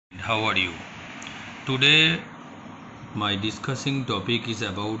how are you? Today my discussing topic is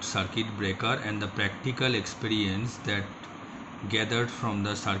about circuit breaker and the practical experience that gathered from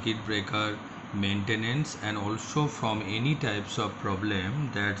the circuit breaker maintenance and also from any types of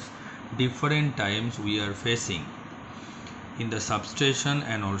problem that's different times we are facing in the substation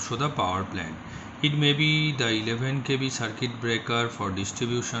and also the power plant. It may be the 11 kV circuit breaker for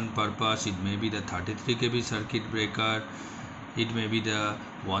distribution purpose, it may be the 33 kV circuit breaker, it may be the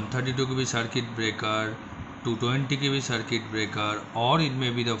 132 kV circuit breaker, 220 kV circuit breaker, or it may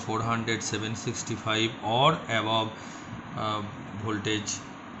be the 400, 765 or above voltage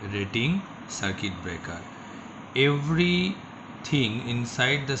rating circuit breaker. Everything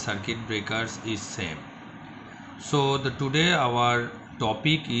inside the circuit breakers is same. So today our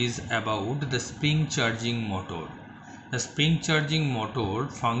topic is about the spring charging motor. The spring charging motor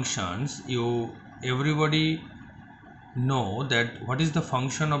functions, everybody know that what is the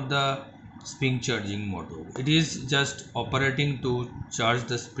function of the spring charging motor. It is just operating to charge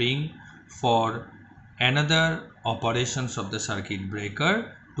the spring for another operations of the circuit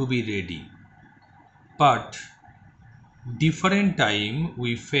breaker to be ready. But different time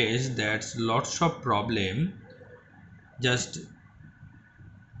we face that lots of problem just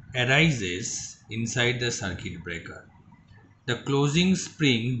arises inside the circuit breaker. The closing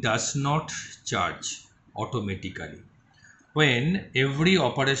spring does not charge automatically. When every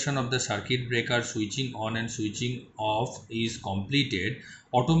operation of the circuit breaker switching on and switching off is completed,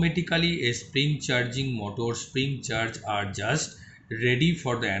 automatically a spring charging motor spring charge are just ready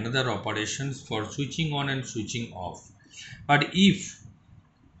for the another operations for switching on and switching off. But if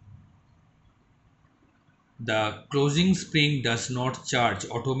the closing spring does not charge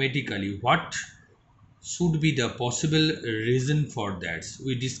automatically, what should be the possible reason for that?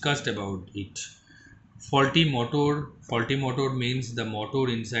 We discussed about it. Faulty motor means the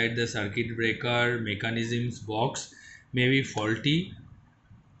motor inside the circuit breaker mechanisms box may be faulty,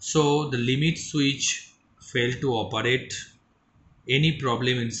 so the limit switch failed to operate. Any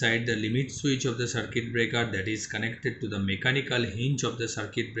problem inside the limit switch of the circuit breaker that is connected to the mechanical hinge of the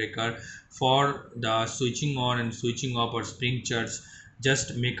circuit breaker for the switching on and switching off or spring charge,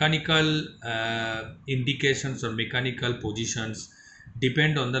 just mechanical indications or mechanical positions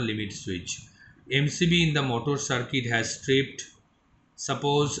depend on the limit switch. MCB in the motor circuit has tripped.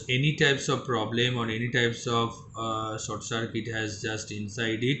 Suppose any types of problem or any types of short circuit has just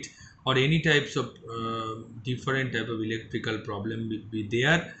inside it, or any types of different type of electrical problem be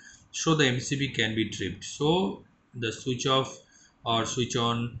there, so the MCB can be tripped. So the switch off or switch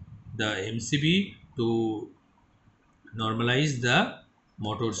on the MCB to normalize the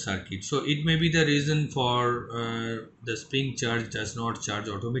motor circuit. So it may be the reason for the spring charge does not charge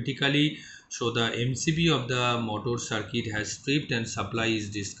automatically. So the MCB of the motor circuit has tripped and supply is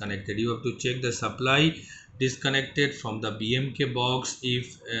disconnected. You have to check the supply disconnected from the BMK box.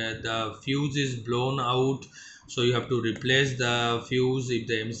 If the fuse is blown out, so you have to replace the fuse. If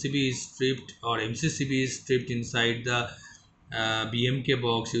the MCB is stripped or MCCB is stripped inside the BMK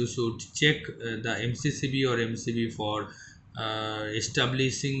box, you should check the MCCB or MCB for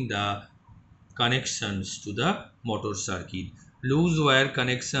establishing the connections to the motor circuit. Loose wire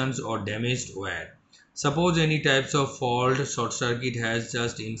connections or damaged wire. Suppose any types of fault, short circuit has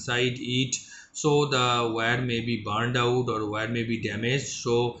just inside it, so the wire may be burned out or wire may be damaged,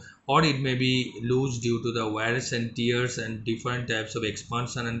 so or it may be loose due to the wears and tears and different types of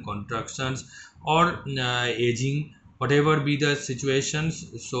expansion and contractions or aging, whatever be the situations.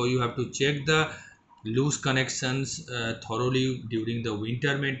 So you have to check the loose connections thoroughly during the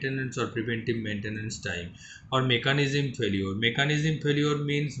winter maintenance or preventive maintenance time. Or mechanism failure. Mechanism failure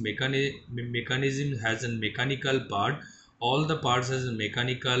means mechanism has a mechanical part. All the parts has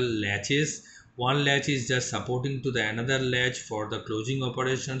mechanical latches. One latch is just supporting to the another latch for the closing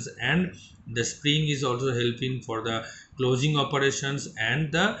operations, and the spring is also helping for the closing operations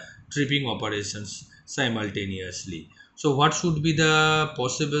and the tripping operations simultaneously. So what should be the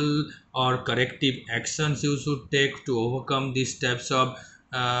possible or corrective actions you should take to overcome these types of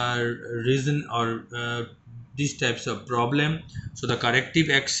reason or these types of problem? So the corrective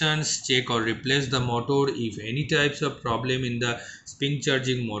actions: check or replace the motor. If any types of problem in the spring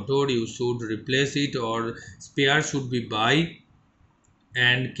charging motor, you should replace it, or spare should be buy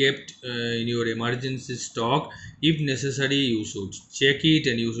and kept in your emergency stock. If necessary, you should check it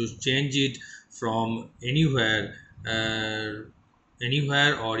and you should change it from anywhere,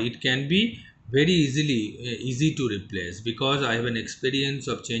 or it can be very easy to replace, because I have an experience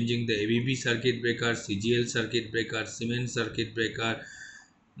of changing the ABB circuit breaker, CGL circuit breaker, Siemens circuit breaker,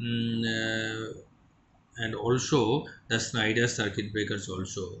 and also the Snyder circuit breakers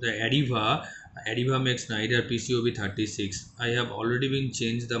also. The Adiva makes Snyder PCOB 36. I have already been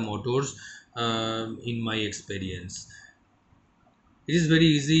changed the motors in my experience. It is very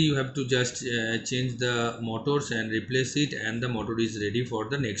easy. You have to just change the motors and replace it, and the motor is ready for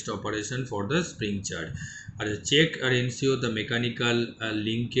the next operation for the spring charge. Check or ensure the mechanical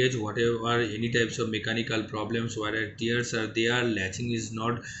linkage, whatever any types of mechanical problems where tears are there, latching is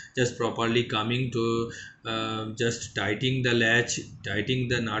not just properly coming to just tightening the latch, tightening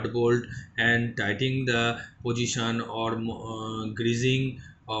the nut bolt, and tightening the position, or greasing,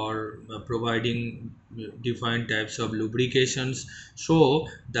 or providing different types of lubrications. So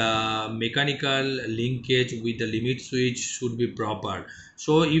the mechanical linkage with the limit switch should be proper.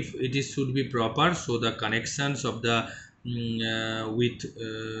 So if it is should be proper, so the connections of the with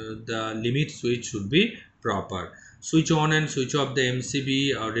the limit switch should be proper. Switch on and switch off the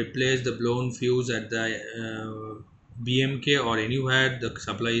MCB, or replace the blown fuse at the BMK or anywhere the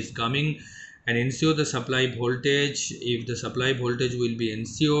supply is coming, and ensure the supply voltage. If the supply voltage will be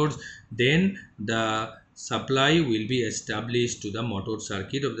ensured, then the supply will be established to the motor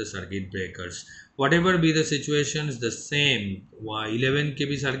circuit of the circuit breakers. Whatever be the situations, the same 11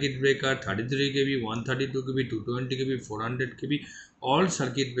 kV circuit breaker, 33 kV, 132 kV, 220 kV, 400 kV, all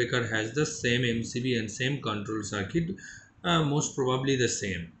circuit breaker has the same MCB and same control circuit, most probably the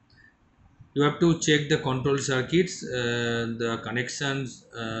same. You have to check the control circuits. The connections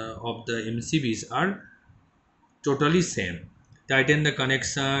of the MCBs are totally same. Tighten the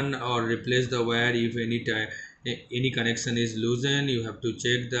connection or replace the wire if any connection is loosened. You have to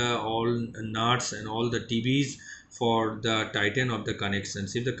check the all nuts and all the TBs for the tighten of the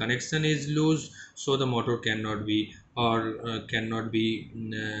connections. If the connection is loose, so the motor cannot be, or cannot be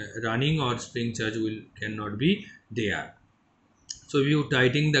running, or spring charge will cannot be there. So if you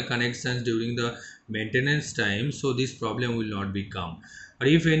tighten the connections during the maintenance time, so this problem will not become. Or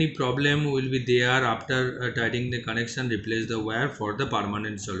if any problem will be there after tightening the connection, replace the wire for the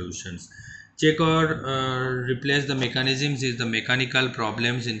permanent solutions. Check or replace the mechanisms. Is the mechanical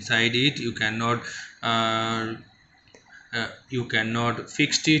problems inside it, uh, you cannot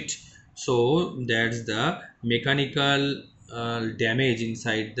fix it. So that's the mechanical damage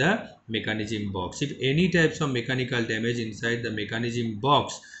inside the mechanism box. If any types of mechanical damage inside the mechanism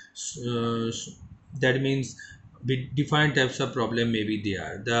box, uh, that means different types of problem may be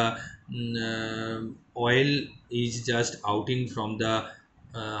there. The oil is just outing from the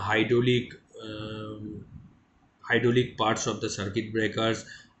hydraulic hydraulic parts of the circuit breakers,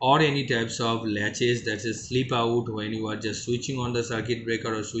 or any types of latches that is slip out when you are just switching on the circuit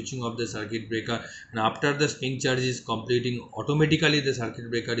breaker or switching off the circuit breaker, and after the spring charge is completing, automatically the circuit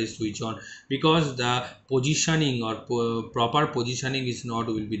breaker is switch on, because the positioning or proper positioning is not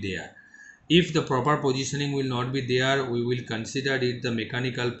will be there. If the proper positioning will not be there, we will consider it the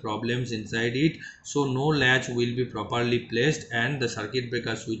mechanical problems inside it. So no latch will be properly placed, and the circuit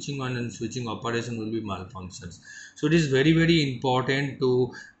breaker switching on and switching operation will be malfunctions. So it is very important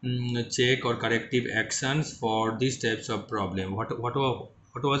to check or corrective actions for these types of problem. What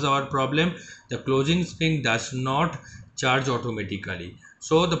was our problem? The closing spring does not charge automatically.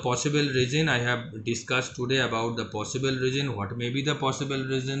 So the possible reason I have discussed today about the possible reason, what may be the possible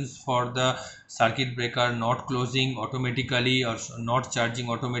reasons for the circuit breaker not closing automatically or not charging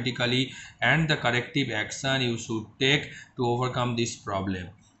automatically, and the corrective action you should take to overcome this problem.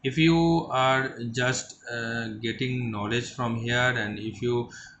 If you are just getting knowledge from here, and if you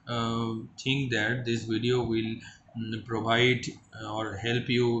think that this video will provide or help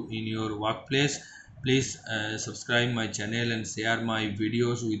you in your workplace, please subscribe my channel and share my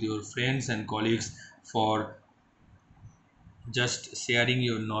videos with your friends and colleagues for just sharing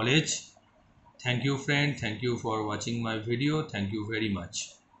your knowledge. Thank you friend, thank you for watching my video, thank you very much.